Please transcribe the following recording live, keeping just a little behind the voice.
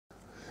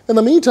In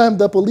the meantime,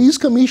 the police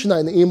commissioner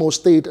in Imo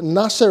State,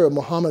 Nassiru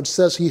Mohammed,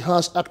 says he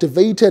has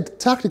activated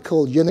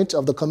tactical unit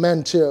of the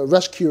command to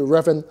rescue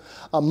Reverend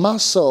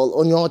Marcel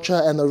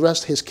Onyeocha and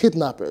arrest his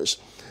kidnappers.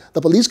 The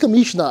police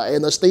commissioner,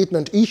 in a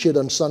statement issued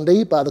on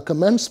Sunday by the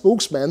command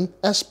spokesman,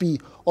 SP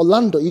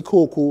Orlando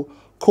Ikeokwu,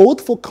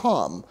 called for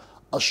calm,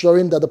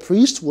 assuring that the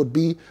priest would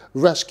be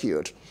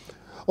rescued.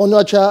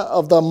 Onyeocha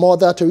of the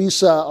Mother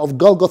Teresa of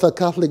Golgotha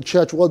Catholic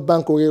Church World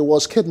Bank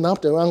was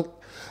kidnapped around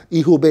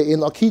Ihube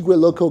in Okigwe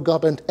local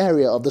government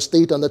area of the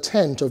state on the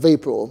 10th of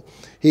April.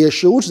 He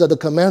assured that the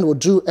command would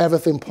do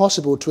everything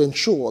possible to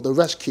ensure the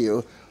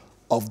rescue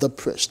of the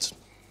priest.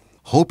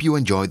 Hope you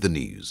enjoyed the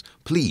news.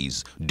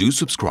 Please do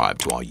subscribe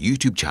to our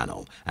YouTube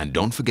channel and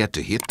don't forget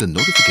to hit the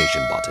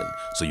notification button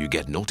so you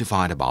get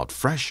notified about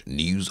fresh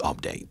news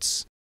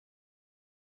updates.